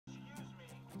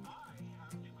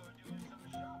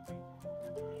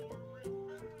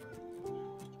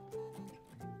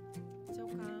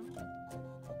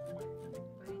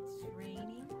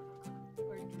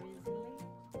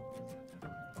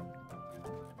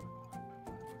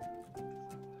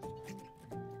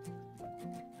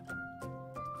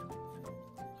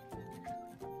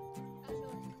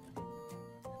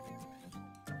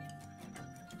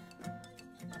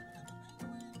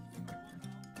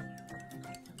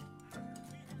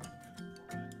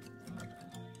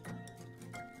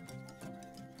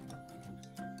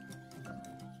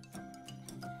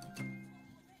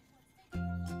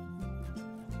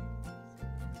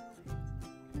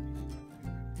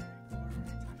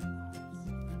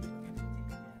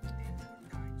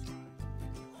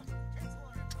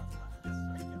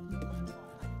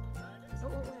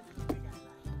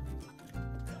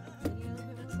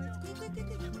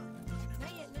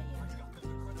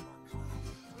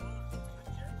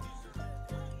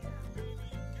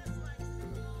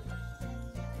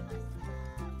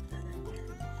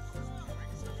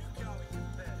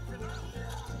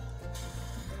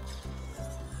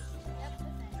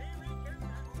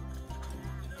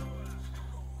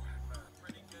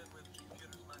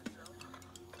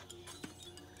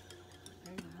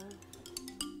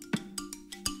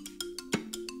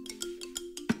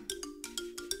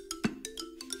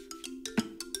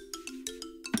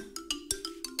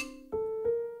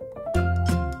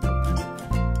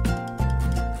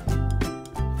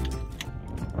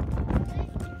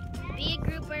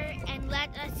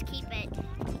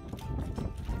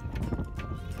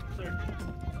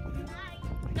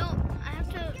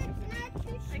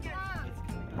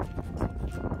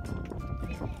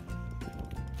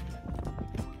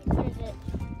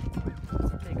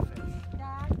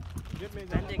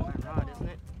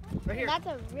that's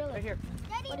a really. Right here.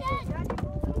 Daddy, What is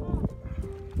Dad.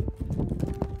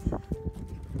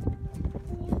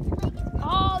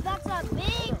 Oh, that's a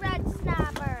big red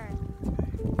snapper.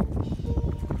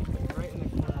 Right in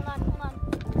the corner. Hold on.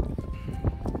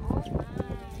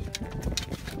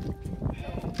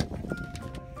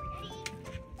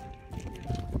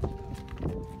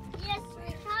 Yes,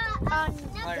 we caught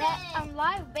a On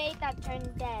live bait that turned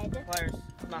dead. Pliers,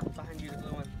 not behind you, the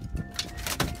blue one.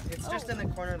 It's just in the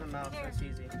corner of the mouth. That's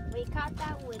easy. We caught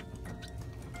that with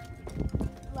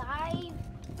live,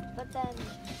 but then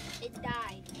it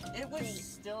died. It was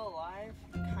still alive,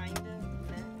 kind of.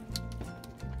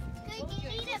 Good, do you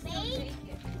need a bait?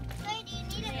 Good, do you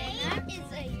need a bait? That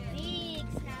is a big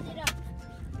snapper.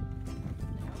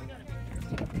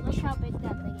 Look how big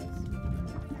that thing is.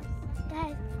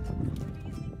 Guys.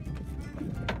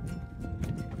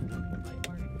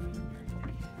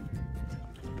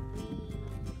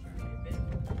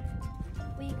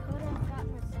 We could have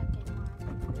gotten a second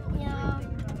one. Yeah.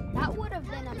 That would have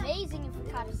been amazing if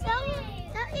we caught a second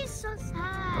one. That is so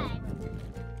sad.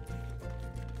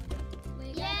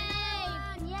 Yay!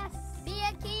 Yes! Be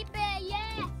a keeper,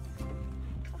 yes!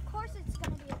 Of course it's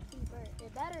gonna be a keeper.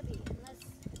 It better be, unless...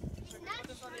 It's not Put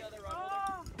this on the other rod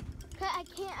holder. I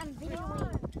can't, I'm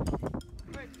videoing.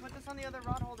 Wait, put this on the other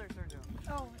rod holder, Sergio.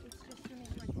 Oh, it's just swimming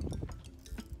towards me.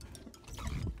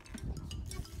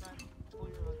 Pull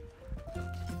your rod.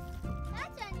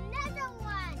 That's another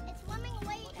one. It's swimming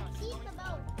away to keep the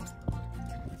boat.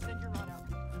 Send your rod out.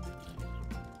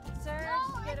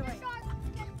 Serge, get away.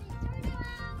 Turn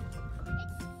around.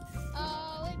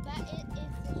 Oh, it is a shark.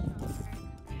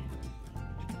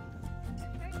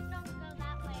 First, don't go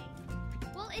that way.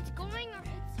 Well, it's starting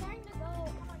to go.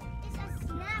 It's a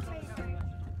snapper.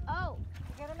 Oh.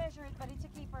 You gotta measure it, but it's a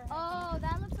keeper. Oh,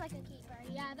 that looks like a keeper.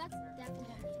 Yeah, that's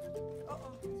definitely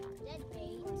Uh-oh. dead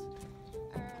bait.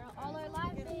 All our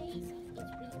live baits,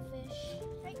 it's big fish,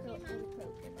 croaker, and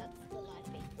croaker. That's the live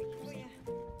bait we're Oh, using. yeah.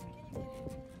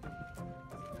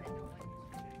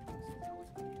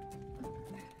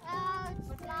 Oh, it's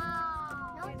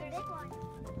small. No, it's a big one.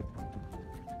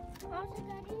 Also,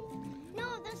 Daddy, No,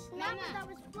 the snapper Mama. that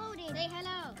was floating. say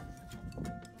hello.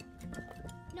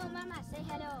 No, Mama, say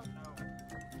hello.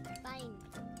 Fine.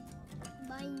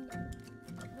 Fine.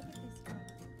 Look at this one.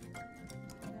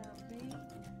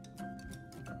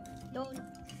 Don't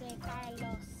say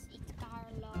Carlos. It's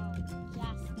Carlo. Just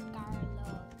Carlo.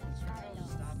 That's Carlo.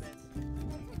 Stop it.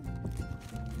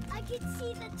 I can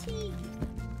see the teeth.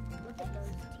 Look at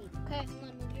those teeth. Okay, come on,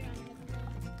 move your arm.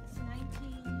 It's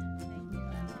 19.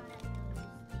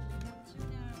 2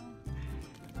 now.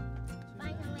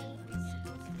 Finally.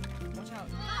 Watch out.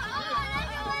 Oh,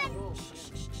 another one.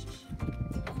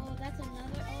 Oh, that's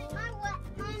another.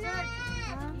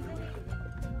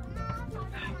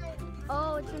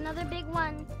 Oh, it's another big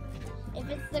one. If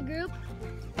it's the group,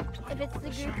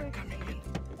 grouper.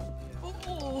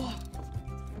 Oh.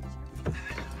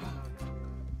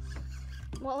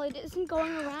 Well, it isn't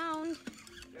going around.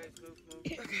 Guys, move.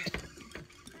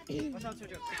 Watch out,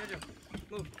 Sergio.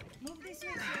 Move. Move this way,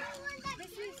 Serge.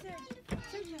 This way, Serge.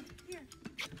 Sergio, here.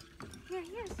 Here,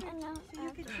 Serge. I know. So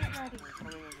you can see Daddy.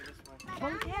 Coming over this way.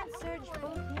 Both hands, Serge.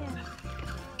 Both hands.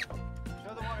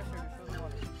 Show the water, Sergio. Show the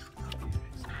water.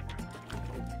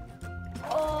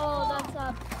 Oh, that's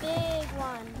a big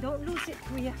one. Don't lose it,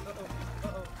 Kuya.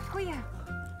 Uh-oh. Kuya,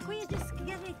 just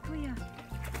get it, Kuya.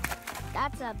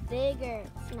 That's a bigger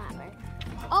snapper.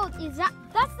 Oh,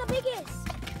 that's the biggest.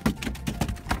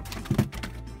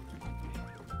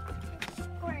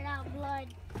 Squirting out blood.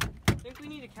 I think we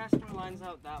need to cast more lines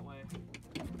out that way.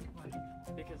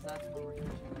 Because that's where we're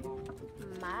catching them all.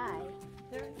 My.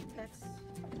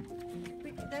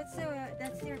 That's their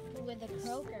With a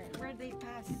croaker. where they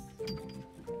pass.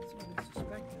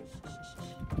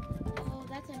 Oh,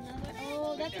 that's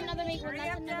another big one. Hurry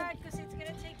That's up, another. Dad, because it's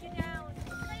gonna take you down.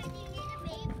 Do you need a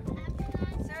bait after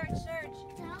that? Serge.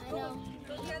 I know.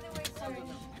 Go the other way, Serge. I'm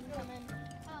coming.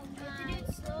 Oh, You have to do it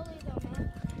slowly though, man.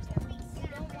 You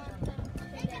don't want them to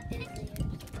get dizzy.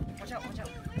 Watch out.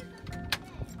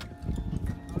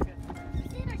 Okay.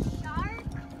 Is it a shark?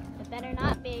 It better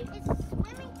not be. It's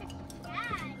swimming to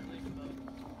Dad.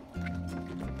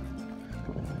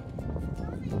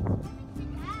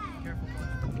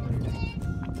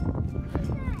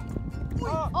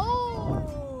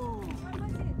 Oh!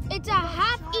 It's a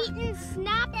half-eaten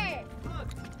snapper.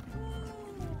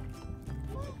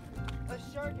 A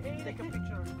shark ate. Take a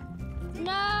picture.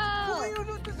 No!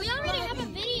 We already have a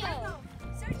video.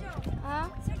 Sergio, Huh?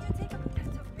 Sergio, take a look.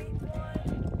 That's a big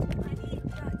one. I need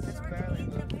that It's shark barely in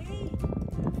the bait.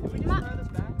 Can we just throw this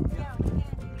back? Yeah, we can.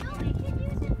 No, we can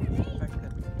use it for bait.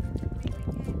 We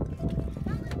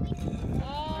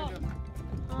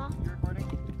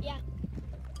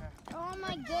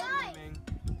my goodness.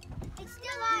 It's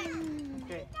still alive.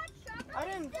 Okay. I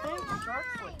didn't think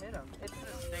sharks would hit him. It's the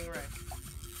stingray.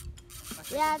 I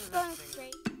think Yeah, this it's is a going stingray.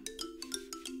 straight.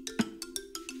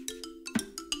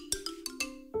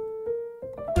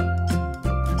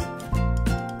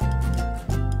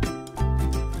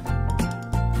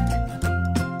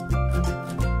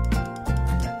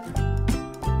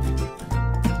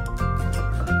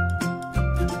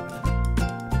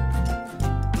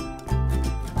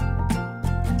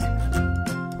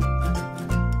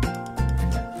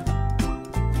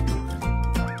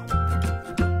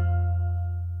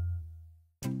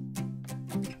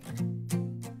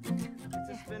 It's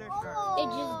a spinner shark. It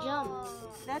just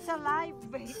jumped. That's a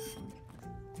live bait.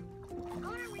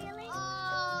 Oh, really?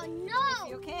 Oh, no.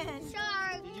 You can.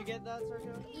 Shark. Did you get that,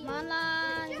 Sergio? Come on,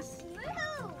 Lons. Just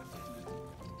move.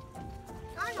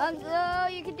 Lonzo,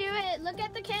 you can do it. Look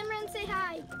at the camera and say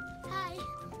hi. Hi.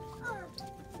 Oh,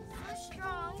 so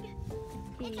strong.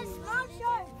 It's a small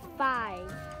shark.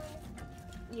 5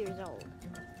 years old.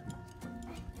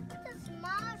 It's a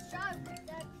small shark.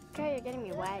 Okay, you're getting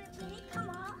me wet. Did it come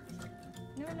off?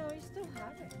 No, you still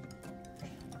have it.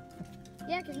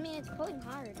 Yeah, because me, it's pulling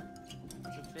hard.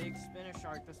 It's a big spinner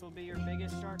shark. This will be your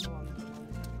biggest shark along the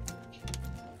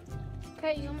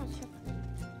Okay, you almost shook.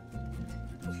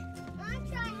 Want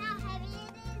to try how heavy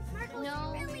it is? Marco's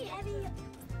No. really heavy.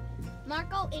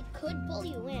 Marco, it could pull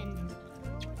you in.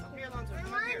 Come here, Alonzo. I Come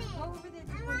up want here. it. Go over there.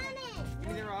 I want it.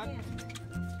 Give me the rod. Yeah.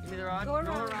 Give me the rod. Go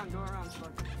around. Go around. Slow.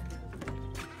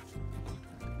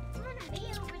 I want to be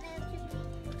over there too.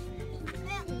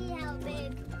 Let's see how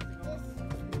big this.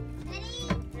 Eddie,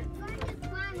 I'm going to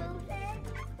climb over there.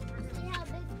 See how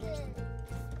big the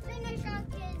spinner shark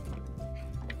is.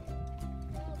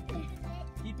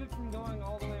 Keep it from going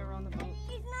all the way around the boat.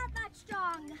 He's not that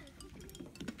strong.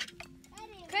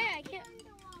 Eddie, Okay, I can't.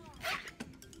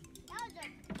 that was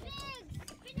a big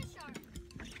spinner shark.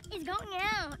 It's going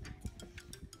out.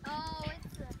 Oh,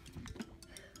 it's a...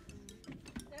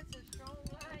 That's a strong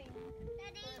line.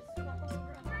 Eddie,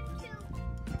 one, two,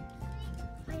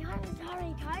 My arm is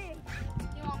already tired.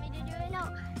 You want me to do it? No.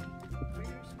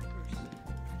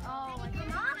 Oh, I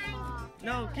come on.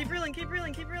 No, keep reeling. It's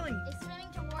swimming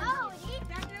towards Oh, you.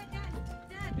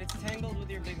 Dad. It's tangled with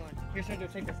your big one. Here, Sergio,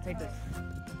 take this.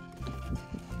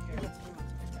 Here, let's do it.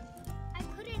 I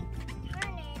couldn't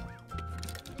turn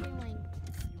it. Doing.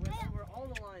 You went over all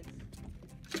the lines.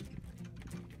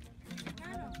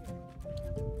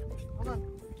 Hold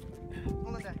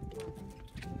on, Dad.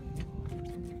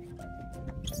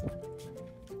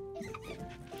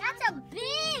 That's a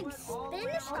big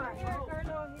spinner shark. Here,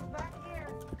 Carlo, he's back here.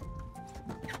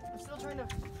 I'm still trying to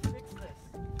fix this.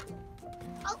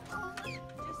 Oh, Just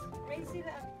raise it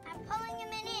up. I'm pulling him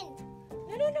in.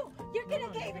 No. You're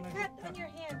gonna get a cut on your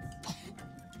hands.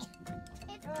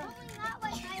 It's pulling that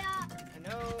way, Kaya. I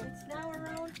know. It's now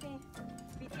around me.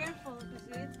 Be careful, because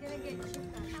it's gonna get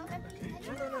chewed on.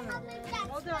 I don't know how big that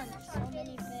Hold on. So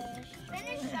many fish.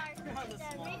 spinner shark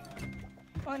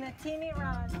is. On a teeny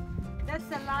rod. That's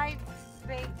a live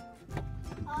bait.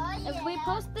 Oh, yeah. If we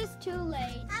post this too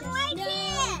late, I'm just right know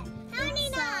here. Honey,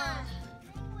 it's,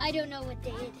 I don't know what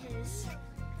day it is.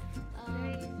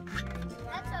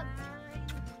 That's a.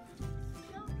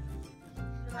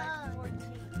 July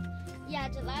 14th. Yeah,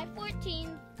 July 14th, We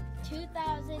don't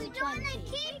 2020. want to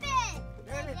keep it.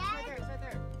 There it is. It's right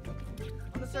there.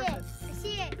 On the I see it. surface. I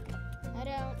see it. I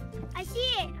don't. I see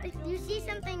it. You see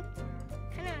something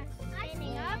kind of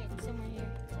standing up? Wait, somewhere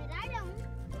here. But I don't.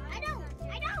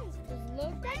 Just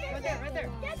look. Right there.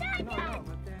 No,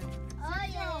 but then. Oh,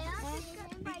 yeah.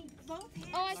 Both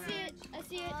hands. Oh, I see it. I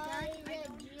see it. Oh, he's a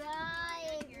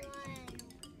giant one.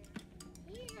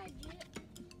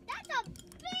 That's a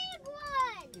big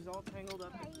one. He's all tangled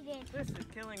up. Yeah, he did. This is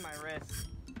killing my wrist.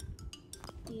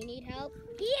 Do you need help?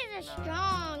 He is a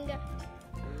strong.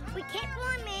 We can't pull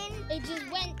him in. It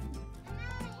just went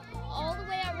all the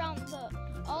way around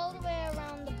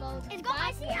the boat. It's going.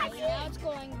 I see that it. way. Now it's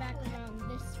going back around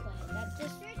this way. That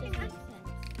just doesn't make sense.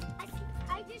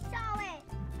 I just saw it.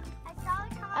 I saw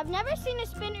it come. I've never seen a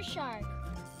spinner shark.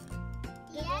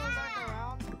 Going back Yeah.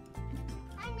 around.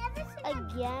 I never seen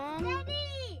Again?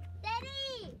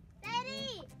 Daddy.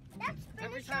 That spinner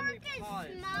Every time we shark is pause,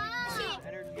 small.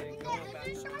 energy getting And going the back.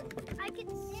 other shark, I can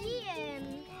see him.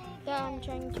 Yeah, I'm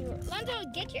trying to. Lonzo,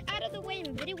 get you out of the way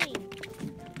and videoing.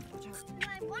 And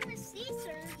I want to see,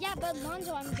 sir. Yeah, but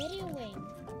Lonzo, I'm videoing.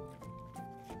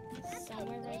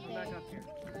 Somewhere right Come back there. up here.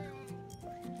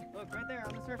 Look, right there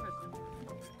on the surface.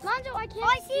 Lonzo, I can't Oh,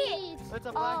 I see it. It's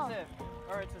a black tip.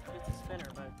 Or it's a spinner,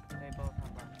 but they both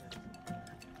have black tips.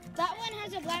 That one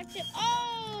has a black tip.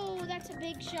 Oh, that's a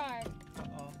big shark.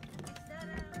 Uh-oh. Is that a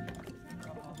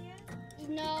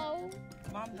snow.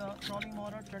 Mom, the trolling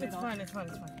motor, turn It's it off. fine, it's fine,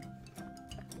 it's fine.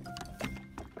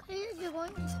 You're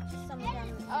going to Someone down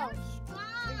there. Oh,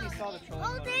 I think he saw the trolling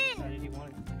motor and decided he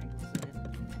wanted to sit.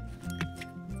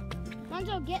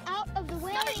 Monzo, get out of the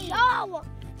way. No!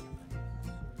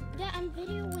 Yeah, I'm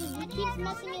videoing. He keeps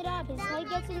messing it up. His head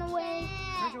gets in the way.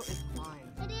 Virgil, it's fine.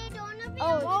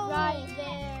 Oh, it's right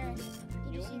there.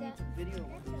 Did you You see only that? need to video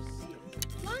when you see it.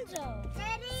 Monzo.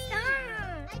 Stop!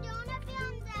 I don't want to be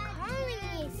on that. Calling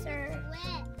me, sir.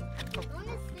 Wet. I want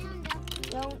to stay on that.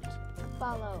 Don't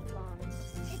follow Vaughn.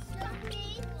 It's so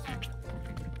painful.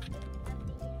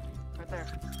 Right there.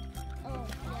 Oh.